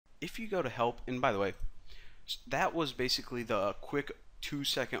if you go to help, and by the way, that was basically the quick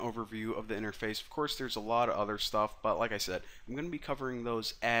 2-second overview of the interface. Of course, there's a lot of other stuff, but like I said, I'm going to be covering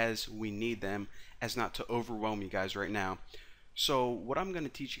those as we need them, as not to overwhelm you guys right now. So what I'm going to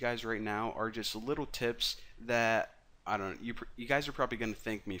teach you guys right now are just little tips that I don't know, you guys are probably going to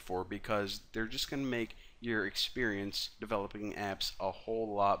thank me for, because they're just going to make your experience developing apps a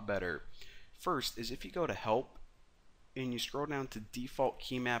whole lot better. First is, if you go to help and you scroll down to default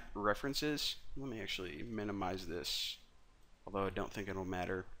key map references, let me actually minimize this, although I don't think it'll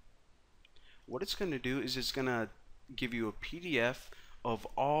matter. What it's going to do is it's going to give you a PDF of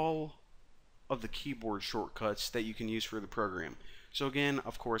all of the keyboard shortcuts that you can use for the program. So again,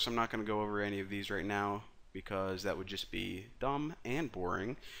 of course, I'm not going to go over any of these right now because that would just be dumb and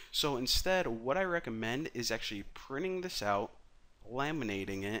boring. So instead, what I recommend is actually printing this out,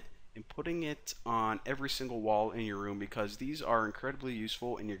 laminating it, and putting it on every single wall in your room, because these are incredibly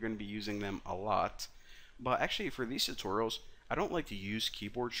useful and you're going to be using them a lot. But actually, for these tutorials, I don't like to use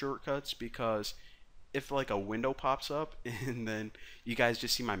keyboard shortcuts, because if like a window pops up and then you guys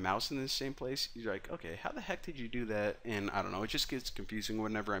just see my mouse in the same place, you're like, okay, how the heck did you do that? And I don't know, it just gets confusing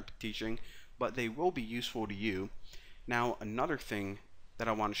whenever I'm teaching, but they will be useful to you. Now, another thing that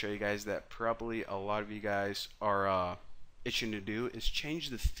I want to show you guys that probably a lot of you guys are itching to do is change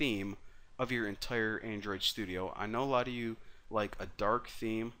the theme of your entire Android Studio. I know a lot of you like a dark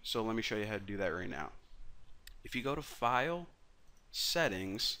theme, so let me show you how to do that right now. If you go to File,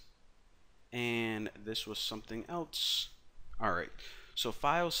 Settings, and this was something else. Alright, so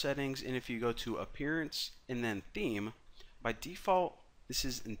File, Settings, and if you go to Appearance and then Theme, by default this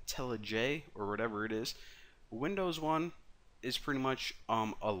is IntelliJ or whatever it is. Windows 1 is pretty much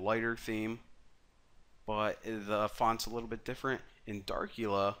a lighter theme, but the font's a little bit different. In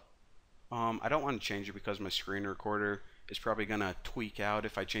Darkula, I don't want to change it because my screen recorder is probably gonna tweak out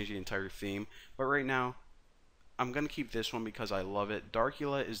if I change the entire theme, but right now I'm gonna keep this one because I love it.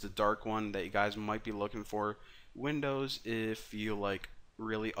 Darkula is the dark one that you guys might be looking for. Windows, if you like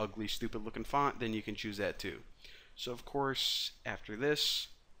really ugly, stupid looking font, then you can choose that too. So of course, after this,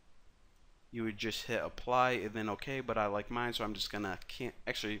 you would just hit apply and then OK, but I like mine, so I'm just gonna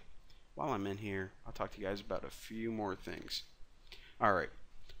actually, while I'm in here, I'll talk to you guys about a few more things. Alright,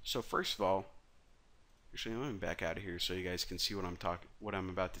 so first of all, actually let me back out of here so you guys can see what I'm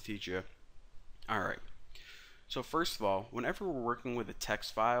about to teach you. Alright. So first of all, whenever we're working with a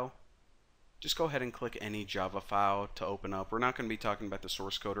text file, just go ahead and click any Java file to open up. We're not going to be talking about the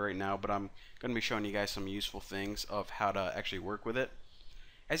source code right now, but I'm going to be showing you guys some useful things of how to actually work with it.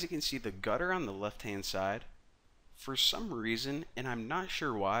 As you can see, the gutter on the left hand side, for some reason, and I'm not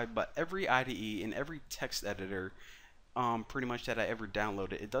sure why, but every IDE and every text editor pretty much that I ever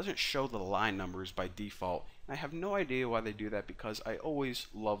downloaded, it doesn't show the line numbers by default. And I have no idea why they do that, because I always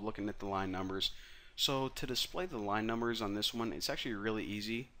love looking at the line numbers. So to display the line numbers on this one, it's actually really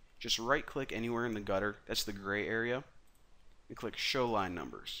easy. Just right click anywhere in the gutter, that's the gray area, and click show line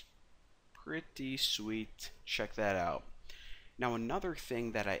numbers. Pretty sweet, check that out. Now another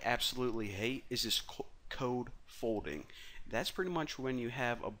thing that I absolutely hate is this code folding. That's pretty much when you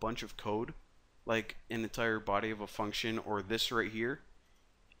have a bunch of code, like an entire body of a function or this right here,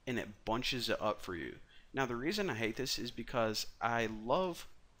 and it bunches it up for you. Now the reason I hate this is because I love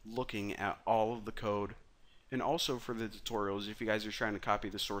looking at all of the code, and also for the tutorials, if you guys are trying to copy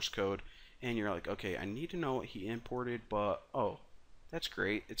the source code and you're like, okay, I need to know what he imported, but oh, that's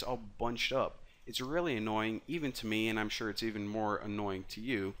great, it's all bunched up. It's really annoying even to me, and I'm sure it's even more annoying to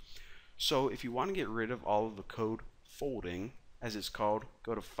you. So if you want to get rid of all of the code folding, as it's called,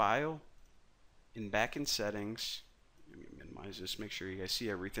 go to File and back in Settings. Let me minimize this, make sure you guys see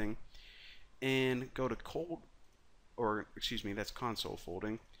everything, and go to that's console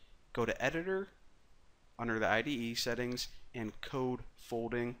folding. Go to Editor under the IDE settings and code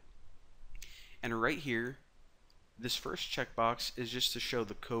folding, and right here this first checkbox is just to show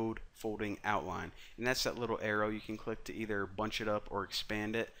the code folding outline, and that's that little arrow you can click to either bunch it up or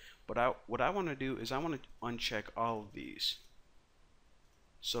expand it. But what I want to do is I want to uncheck all of these,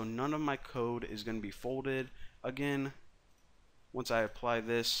 so none of my code is going to be folded. Again, once I apply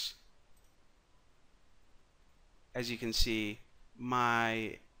this, as you can see,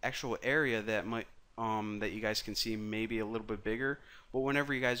 my actual area that that you guys can see may be a little bit bigger, but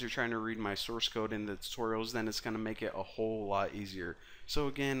whenever you guys are trying to read my source code in the tutorials, then it's going to make it a whole lot easier. So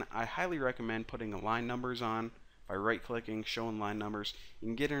again, I highly recommend putting the line numbers on by right clicking, showing line numbers,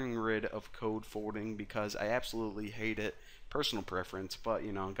 and getting rid of code folding, because I absolutely hate it. Personal preference, but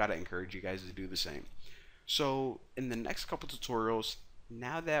you know, gotta encourage you guys to do the same. So in the next couple tutorials,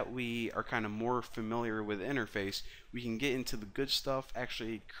 now that we are kind of more familiar with the interface, we can get into the good stuff,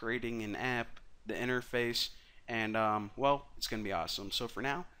 actually creating an app, the interface, and well, it's going to be awesome. So for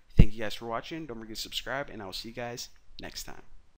now, thank you guys for watching. Don't forget to subscribe, and I will see you guys next time.